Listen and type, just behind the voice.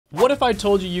What if I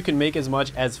told you you can make as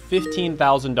much as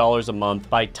 $15,000 a month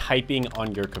by typing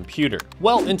on your computer?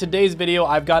 Well, in today's video,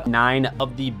 I've got 9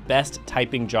 of the best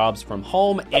typing jobs from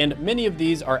home, and many of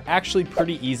these are actually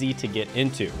pretty easy to get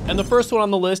into. And the first one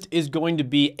on the list is going to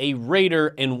be a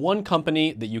rater, and one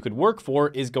company that you could work for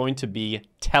is going to be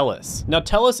TELUS. Now,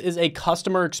 TELUS is a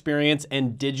customer experience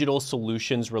and digital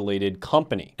solutions related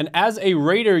company. And as a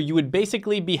rater, you would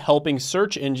basically be helping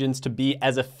search engines to be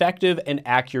as effective and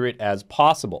accurate as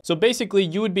possible. So basically,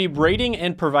 you would be rating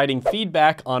and providing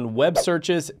feedback on web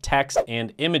searches, text,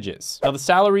 and images. Now, the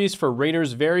salaries for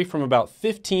raters vary from about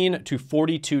 $15 to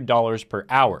 $42 per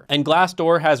hour. And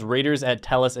Glassdoor has raters at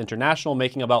TELUS International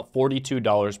making about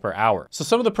 $42 per hour. So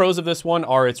some of the pros of this one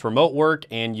are it's remote work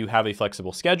and you have a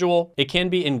flexible schedule. It can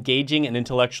be engaging and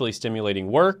intellectually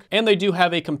stimulating work, and they do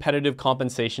have a competitive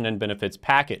compensation and benefits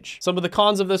package. Some of the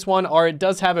cons of this one are it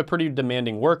does have a pretty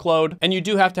demanding workload, and you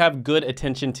do have to have good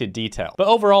attention to detail. But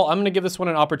overall, I'm gonna give this one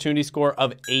an opportunity score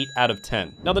of 8 out of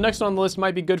 10. Now, the next one on the list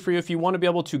might be good for you if you wanna be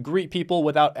able to greet people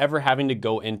without ever having to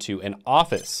go into an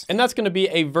office. And that's gonna be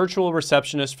a virtual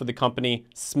receptionist for the company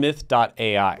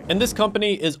Smith.ai. And this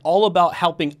company is all about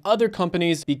helping other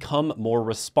companies become more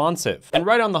responsive. And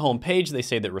right on the homepage, they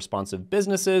say that responsive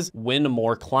businesses win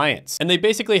more clients. And they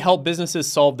basically help businesses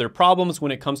solve their problems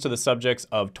when it comes to the subjects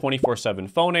of 24/7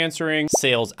 phone answering,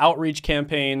 sales outreach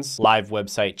campaigns, live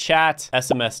website chat,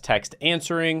 SMS text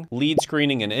answering, lead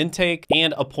screening and intake,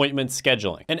 and appointment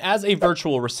scheduling. And as a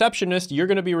virtual receptionist, you're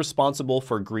gonna be responsible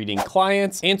for greeting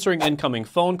clients, answering incoming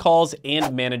phone calls,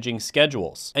 and managing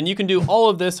schedules. And you can do all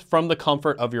of this from the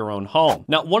comfort of your own home.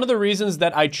 Now, one of the reasons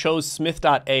that I chose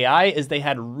Smith.ai is they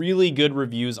had really good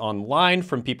reviews online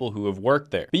from people who have worked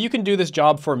there. But you can do this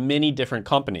job for many different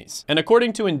companies. And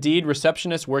according to Indeed,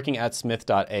 receptionists working at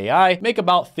Smith.ai make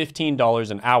about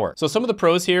 $15 an hour. So some of the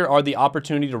pros here are the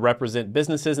opportunity to represent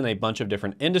businesses in a bunch of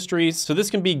different industries. So this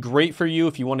can be great for you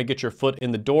if you want to get your foot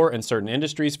in the door in certain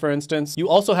industries, for instance. You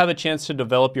also have a chance to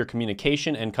develop your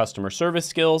communication and customer service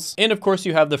skills. And of course,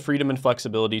 you have the freedom and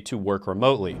flexibility to work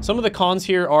remotely. Some of the cons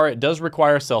here are it does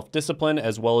require self-discipline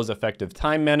as well as effective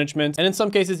time management. And in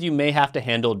some cases, you may have to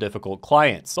handle difficult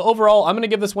clients. But overall, I'm going to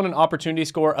give this one an opportunity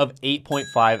score of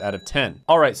 8.5 out of 10.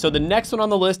 All right, so the next one on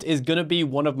the list is going to be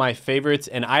one of my favorites.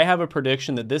 And I have a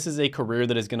prediction that this is a career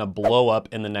that is going to blow up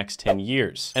in the next 10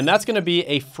 years. And that's going to be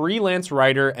a freelance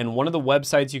writer, and one of the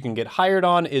websites you can get hired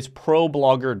on is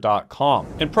ProBlogger.com.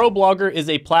 And ProBlogger is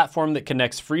a platform that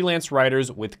connects freelance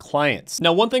writers with clients.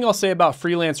 Now, one thing I'll say about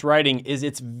freelance writing is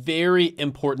it's very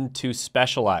important to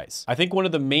specialize. I think one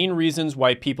of the main reasons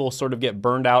why people sort of get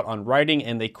burned out on writing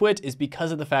and they quit is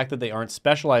because of the fact that they aren't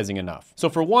specializing enough. So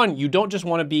for one, you don't just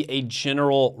want to be a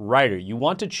general writer. You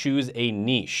want to choose a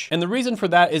niche. And the reason for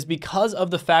that is because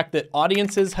of the fact that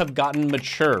audiences have gotten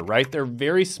mature, right? They're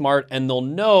very smart and they'll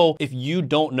know if you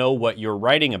don't know what you're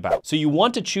writing about. So you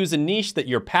want to choose a niche that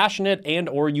you're passionate and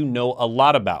or you know a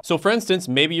lot about. So for instance,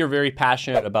 maybe you're very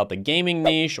passionate about the gaming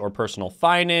niche or personal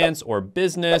finance or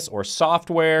business or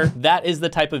software. That is the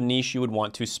type of niche you would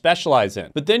want to specialize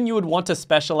in. But then you would want to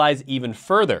specialize even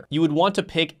further. You would want to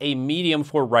pick a medium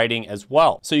for writing as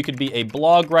well. So you could be a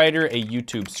blog writer, a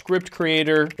YouTube script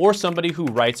creator, or somebody who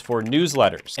writes for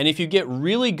newsletters. And if you get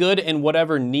really good in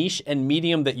whatever niche and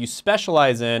medium that you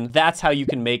specialize in, that's how you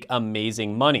can make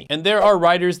amazing money. And there are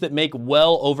writers that make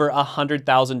well over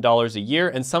 $100,000 a year,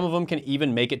 and some of them can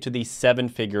even make it to the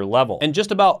 7-figure level. And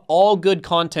just about all good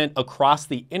content across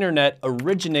the internet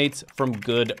originates from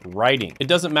good writing. It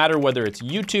doesn't matter whether it's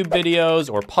YouTube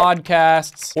videos or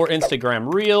podcasts or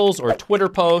Instagram Reels or Twitter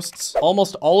posts.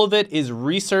 Almost all of it is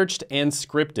researched and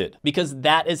scripted because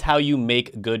that is how you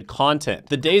make good content.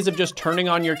 The days of just turning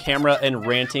on your camera and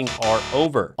ranting are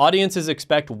over. Audiences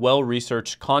expect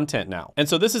well-researched content now. And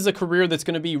so this is a career that's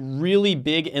going to be really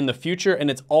big in the future, and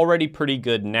it's already pretty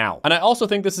good now. And I also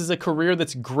think this is a career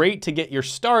that's great to get your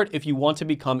start if you want to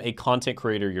become a content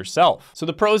creator yourself. So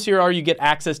the pros here are you get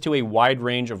access to a wide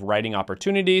range of writing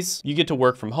opportunities, you get to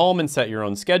work from home and set your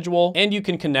own schedule, and you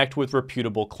can connect with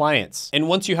reputable clients. And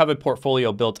once you have a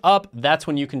portfolio built up, that's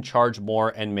when you can charge more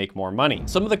and make more money.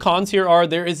 Some of the cons here are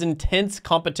there is intense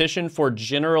competition for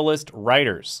generalist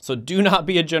writers. So do not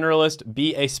be a generalist,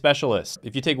 be a specialist.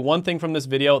 If you take one thing from this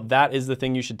video, that is the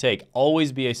thing you should take.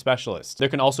 Always be a specialist. There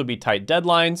can also be tight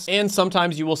deadlines, and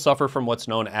sometimes you will suffer from what's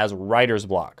known as writer's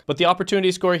block. But the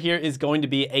opportunity score here is going to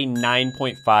be a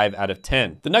 9.5 out of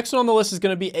 10. The next one on the list is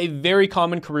going to be a very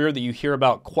common career that you hear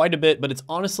about quite a bit, but it's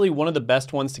honestly one of the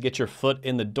best ones to get your foot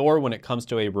in the door when it comes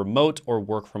to a remote or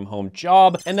work from home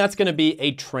job, and that's going to be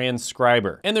a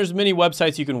transcriber. And there's many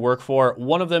websites you can work for.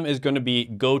 One of them is going to be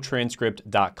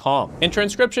gotranscript.com. And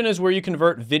transcription is where you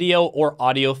convert video or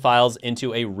audio files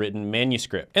into a written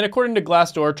manuscript. And according to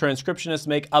Glassdoor, transcriptionists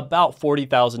make about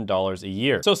 $40,000 a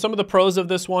year. So some of the pros of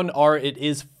this one are it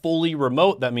is fully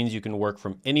remote. That means you can work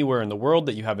from anywhere in the world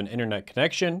that you have an internet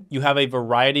connection. You have a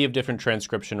variety of different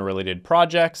transcription related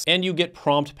projects, and you get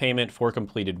prompt payment for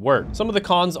completed work. Some of the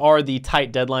cons are the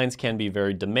tight deadlines can be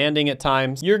very demanding at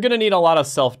times. You're gonna need a lot of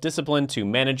self-discipline to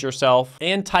manage yourself,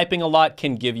 and typing a lot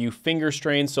can give you finger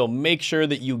strain, so make sure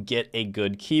that you get a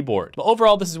good keyboard. But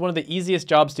overall, this is one of the easiest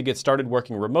jobs to get started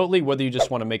working remotely, whether you just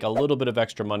wanna make a little bit of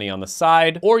extra money on the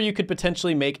side, or you could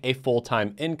potentially make a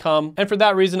full-time income. And for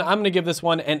that reason, I'm gonna give this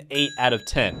one an 8 out of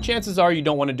 10. Chances are you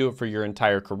don't wanna do it for your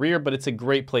entire career, but it's a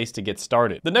great place to get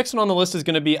started. The next one on the list is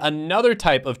gonna be another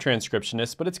type of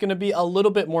transcriptionist, but it's gonna be a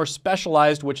little bit more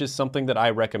specialized, which is something that I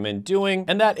recommend doing,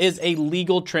 and that is a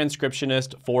legal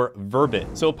transcriptionist for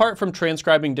Verbit. So apart from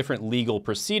transcribing different legal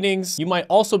proceedings, you might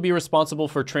also be responsible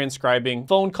for transcribing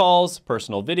phone calls,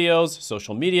 personal videos,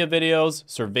 social media videos,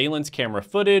 surveillance camera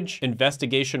footage,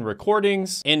 investigation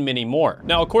recordings, and many more.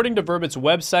 Now, according to Verbit's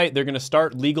website, they're gonna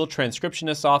start legal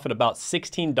transcriptionists off at about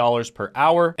 $16 per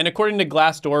hour, and according to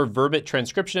Glassdoor, Verbit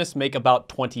transcriptionists make about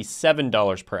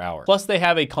 $27 per hour. Plus, they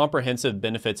have a comprehensive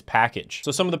benefits package.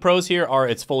 So some of the pros here are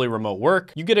it's fully remote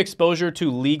work, you get exposure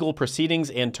to legal proceedings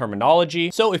and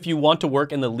terminology, so if you want to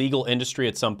work in the legal industry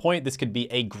at some point, this could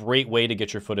be a great way to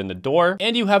get your foot in the door,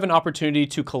 and you have an opportunity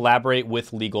to collaborate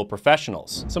with legal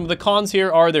professionals. Some of the cons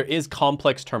here are there is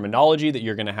complex terminology that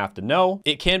you're gonna have to know.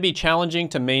 It can be challenging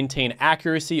to maintain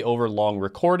accuracy over long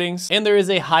recordings, and there is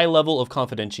a high level of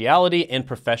confidentiality and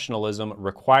professionalism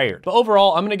required. But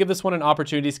overall, I'm gonna give this one an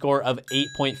opportunity score of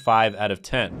 8.5 out of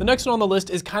 10. The next one on the list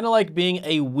is kind of like being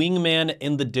a wingman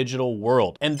in the digital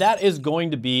world, and that is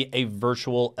going to be a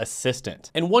virtual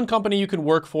assistant. And one company you can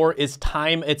work for is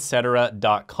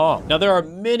nces.ed.gov. Now, there are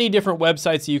many different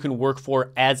websites that you can work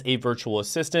for as a virtual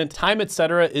assistant. Time,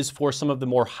 etc. is for some of the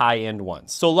more high-end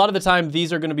ones. So a lot of the time,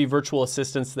 these are gonna be virtual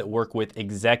assistants that work with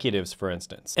executives, for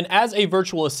instance. And as a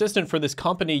virtual assistant for this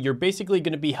company, you're basically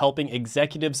gonna be helping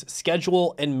executives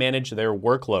schedule and manage their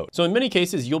workload. So in many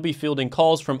cases, you'll be fielding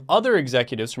calls from other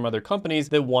executives from other companies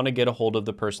that wanna get a hold of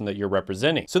the person that you're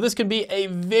representing. So this can be a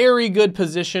very good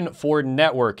position for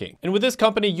networking. And with this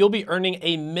company, you'll be earning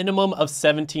a minimum of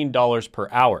 $17 per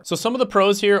hour. So some of the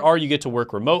pros here are you get to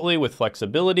work remotely with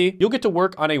flexibility. You'll get to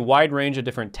work on a wide range of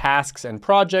different tasks and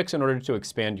projects in order to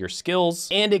expand your skills,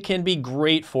 and it can be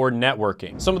great for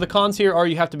networking. Some of the cons here are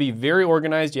you have to be very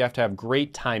organized, you have to have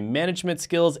great time management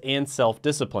skills and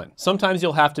self-discipline. Sometimes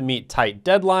you'll have to meet tight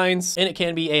deadlines, and it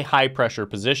can be a high pressure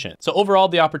position. So overall,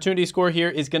 the opportunity score here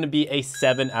is gonna be a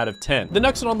 7 out of 10. The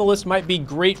next one on the list might be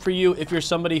great for you if you're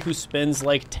somebody who spends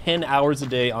like 10 hours a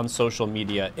day on social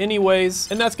media anyways,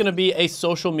 and that's gonna be a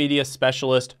social media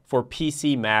specialist for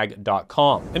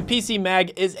pcmag.com. And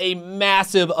PCMag is a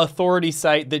massive authority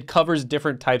site that covers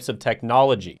different types of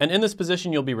technology. And in this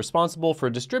position, you'll be responsible for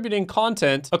distributing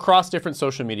content across different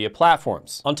social media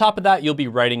platforms. On top of that, you'll be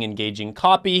writing engaging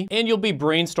copy, and you'll be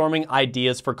brainstorming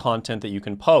ideas for content that you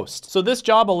can post. So this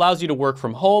job allows you to work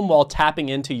from home while tapping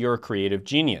into your creative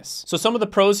genius. So some of the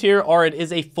pros here are it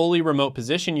is a fully remote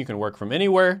position. You can work from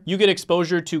anywhere. You get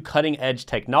exposure to cutting edge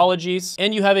technologies,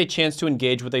 and you have a chance to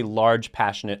engage with a large,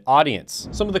 passionate audience.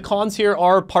 Some of the cons here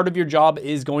are part of your job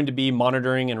is going to be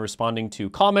monitoring and responding to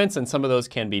comments, and some of those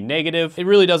can be negative. It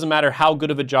really doesn't matter how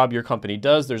good of a job your company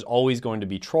does, there's always going to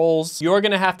be trolls. You're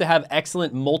gonna have to have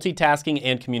excellent multitasking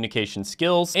and communication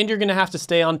skills, and you're gonna have to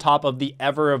stay on top of the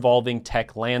ever-evolving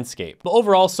tech landscape. But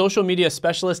overall, social media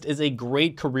specialist is a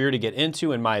great career to get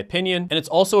into, in my opinion, and it's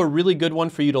also a really good one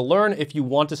for you to learn if you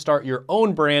want to start your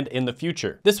own brand in the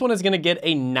future. This one is gonna get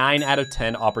a 9 out of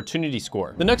 10 opportunity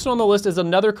score. The next one on the list is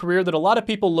another career that a lot of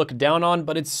people look down on,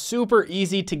 but it's super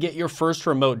easy to get your first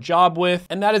remote job with,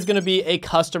 and that is gonna be a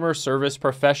customer service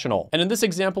professional. And in this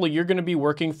example, you're gonna be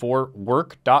working for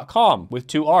work.com with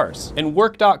 2 R's. And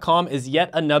work.com is yet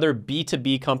another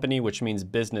B2B company, which means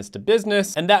business to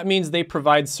business, and that means they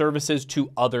provide services to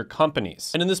other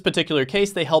companies. And in this particular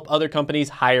case, they help other companies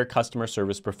hire customer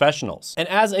service professionals. And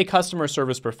as a customer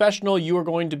service professional, you are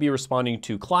going to be responding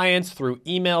to clients through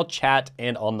email, chat,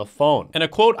 and on the phone. And a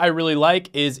quote I really like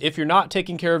is, if you're not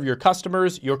taking care of your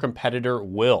customers, your competitor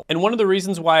will. And one of the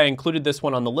reasons why I included this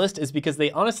one on the list is because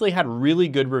they honestly had really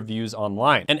good reviews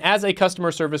online. And as a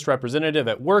customer service representative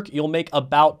at work, you'll make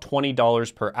about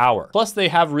 $20 per hour. Plus, they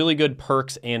have really good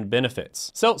perks and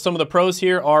benefits. So some of the pros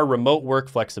here are remote work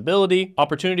flexibility,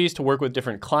 opportunities to work with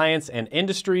different clients and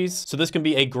industries. So this can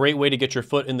be a great way to get your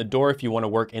foot in the door if you want to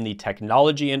work in the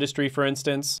technology industry, for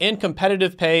instance, and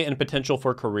competitive pay and potential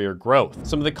for career growth.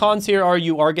 Some of the cons here are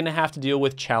you are going to have to deal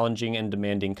with challenging and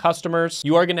demanding customers.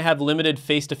 You are going to have limited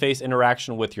face-to-face face-to-face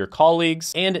interaction with your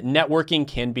colleagues, and networking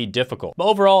can be difficult. But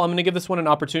overall, I'm gonna give this one an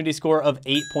opportunity score of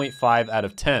 8.5 out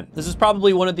of 10. This is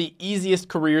probably one of the easiest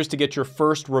careers to get your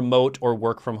first remote or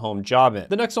work from home job in.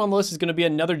 The next on the list is gonna be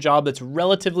another job that's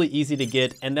relatively easy to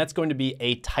get, and that's going to be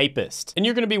a typist. And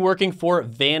you're gonna be working for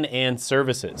Van and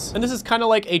Services. And this is kind of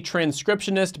like a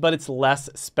transcriptionist, but it's less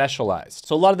specialized.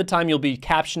 So a lot of the time you'll be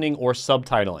captioning or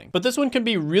subtitling. But this one can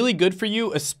be really good for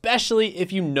you, especially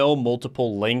if you know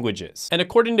multiple languages. And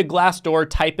according to Glassdoor,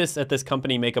 typists at this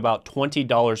company make about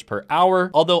 $20 per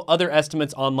hour, although other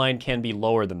estimates online can be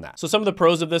lower than that. So some of the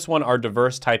pros of this one are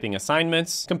diverse typing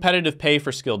assignments, competitive pay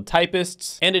for skilled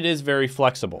typists, and it is very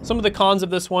flexible. Some of the cons of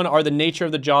this one are the nature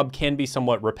of the job can be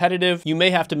somewhat repetitive. You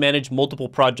may have to manage multiple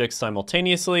projects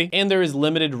simultaneously, and there is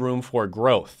limited room for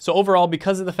growth. So overall,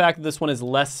 because of the fact that this one is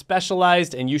less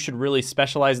specialized and you should really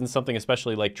specialize in something,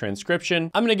 especially like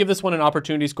transcription, I'm gonna give this one an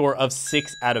opportunity score of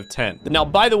 6 out of 10. Now,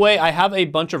 by the way, I have a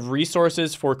bunch of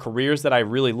resources for careers that I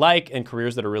really like and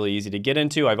careers that are really easy to get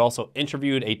into. I've also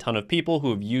interviewed a ton of people who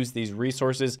have used these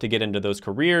resources to get into those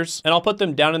careers, and I'll put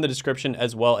them down in the description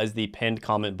as well as the pinned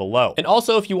comment below. And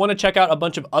also, if you wanna check out a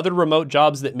bunch of other remote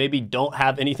jobs that maybe don't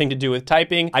have anything to do with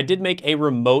typing, I did make a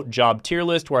remote job tier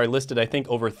list where I listed, I think,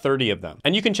 over 30 of them.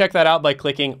 And you can check that out by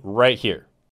clicking right here.